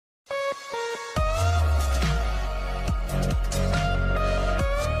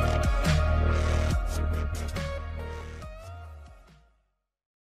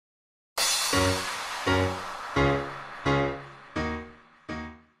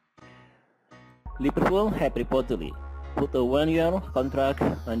Liverpool have reportedly put a one-year contract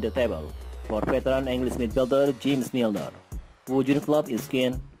on the table for veteran English midfielder James Milner, who Jurgen Klopp is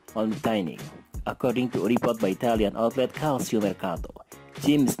keen on retaining. According to a report by Italian outlet Calcio Mercato,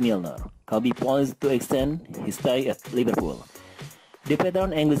 James Milner could be poised to extend his stay at Liverpool. The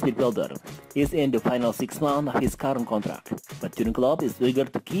veteran English midfielder is in the final 6 months of his current contract, but Jurgen Klopp is eager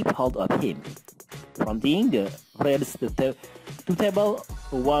to keep hold of him, prompting the Reds to table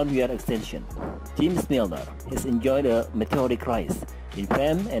a one-year extension. James Milner has enjoyed a meteoric rise in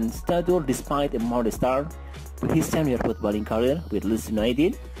fame and stature despite a modest start with his senior footballing career with Leeds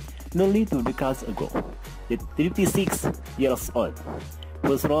United nearly 2 decades ago. The 36-year-old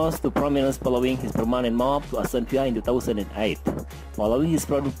was rose to prominence following his permanent move to Aston Villa in 2008. Following his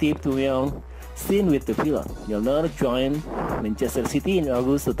productive 2-year stint with the Villa, Milner joined Manchester City in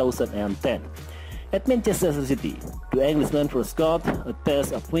August 2010. At Manchester City, the Englishman first got a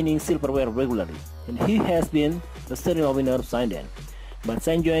taste of winning silverware regularly, and he has been a serial winner since then. But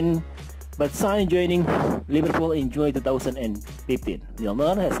since joining Liverpool in June 2015,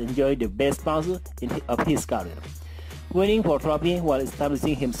 Milner has enjoyed the best pass of his career, winning 4 trophies while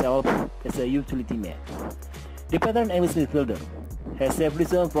establishing himself as a utility man. The veteran English midfielder has a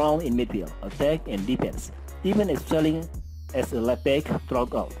brilliant role in midfield, attack, and defense, even excelling as a left back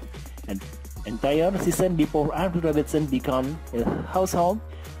throughout an entire season before Andrew Robertson became a household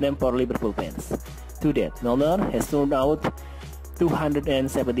name for Liverpool fans. To date, Milner has turned out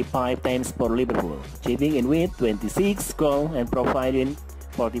 275 times for Liverpool, chipping in with 26 goals and providing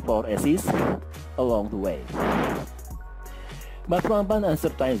 44 assists along the way. But rampant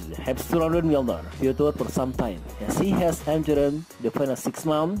uncertainties have surrounded Milner future for some time, as he has entered the final 6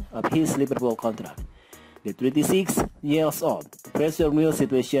 months of his Liverpool contract. The 26-year-old pressure mill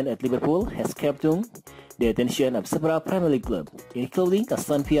situation at Liverpool has captured the attention of several Premier League clubs, including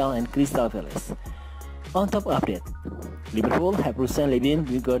Aston Villa and Crystal Palace. On top of that, Liverpool have recently been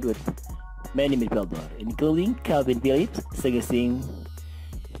linked with many midfielders, including Calvin Phillips, suggesting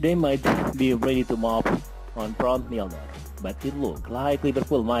they might be ready to move on from Milner. But it looks like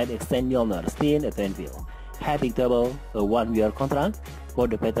Liverpool might extend Milner's stint at Anfield, having double a 1-year contract for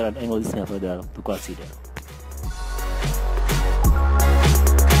the veteran English midfielder to consider.